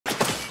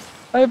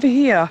Over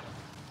here.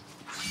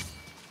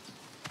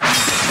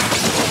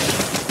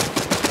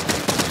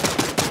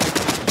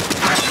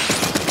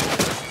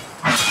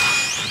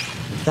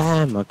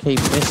 Damn, I keep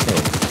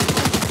missing.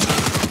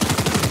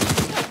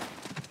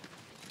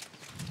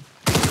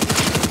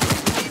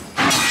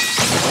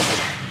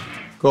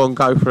 Go on,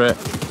 go for it.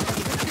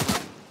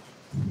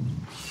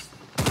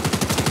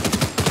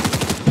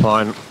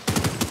 Fine.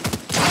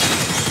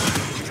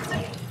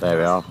 There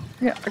we are.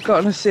 Yeah, I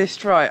got an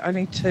assist. Right, I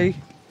need to.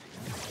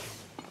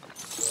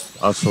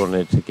 I just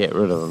wanted to get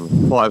rid of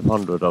them.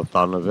 500 I've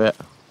done of it.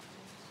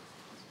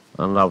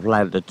 And I've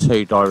landed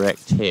 2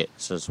 direct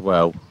hits as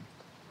well.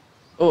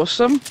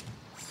 Awesome.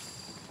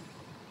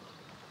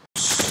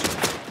 As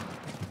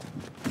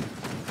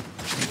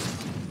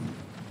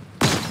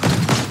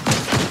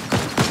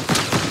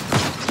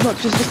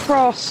much as the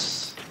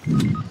cross.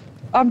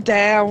 I'm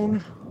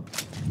down.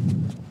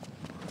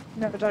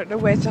 No, I don't know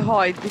where to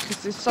hide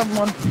because there's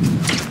someone.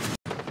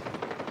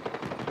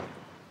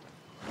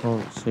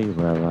 Can't see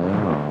where they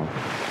are.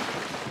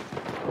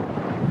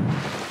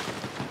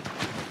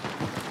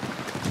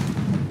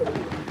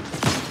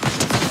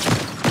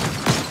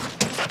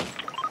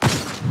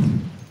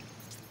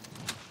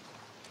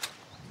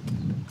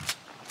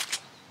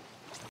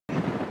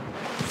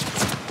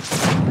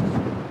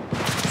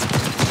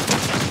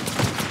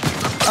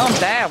 I'm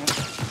down.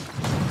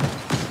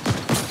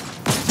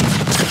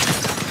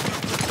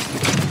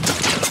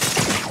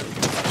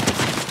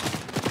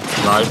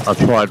 No, I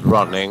tried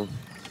running,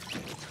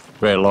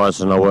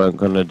 realising I weren't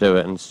going to do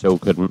it and still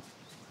couldn't.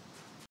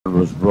 I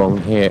was wrong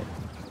hit.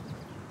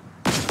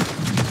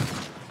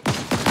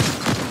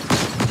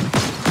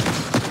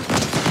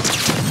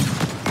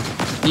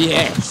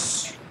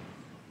 Yes!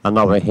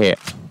 Another hit.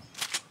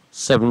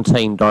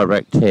 17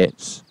 direct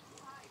hits.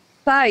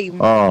 Same.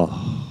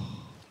 Oh.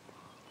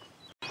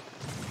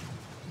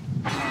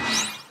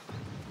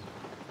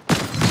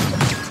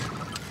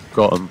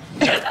 Got him.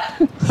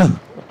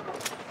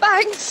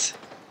 Thanks.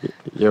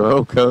 You're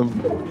welcome.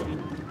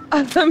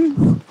 I've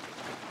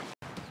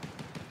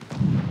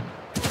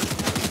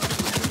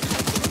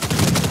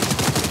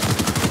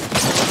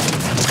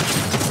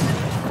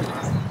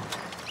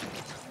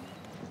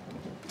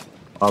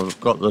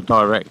got the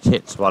direct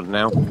hits one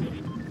now.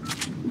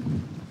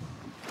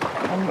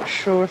 I'm not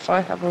sure if I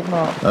have or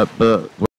not. But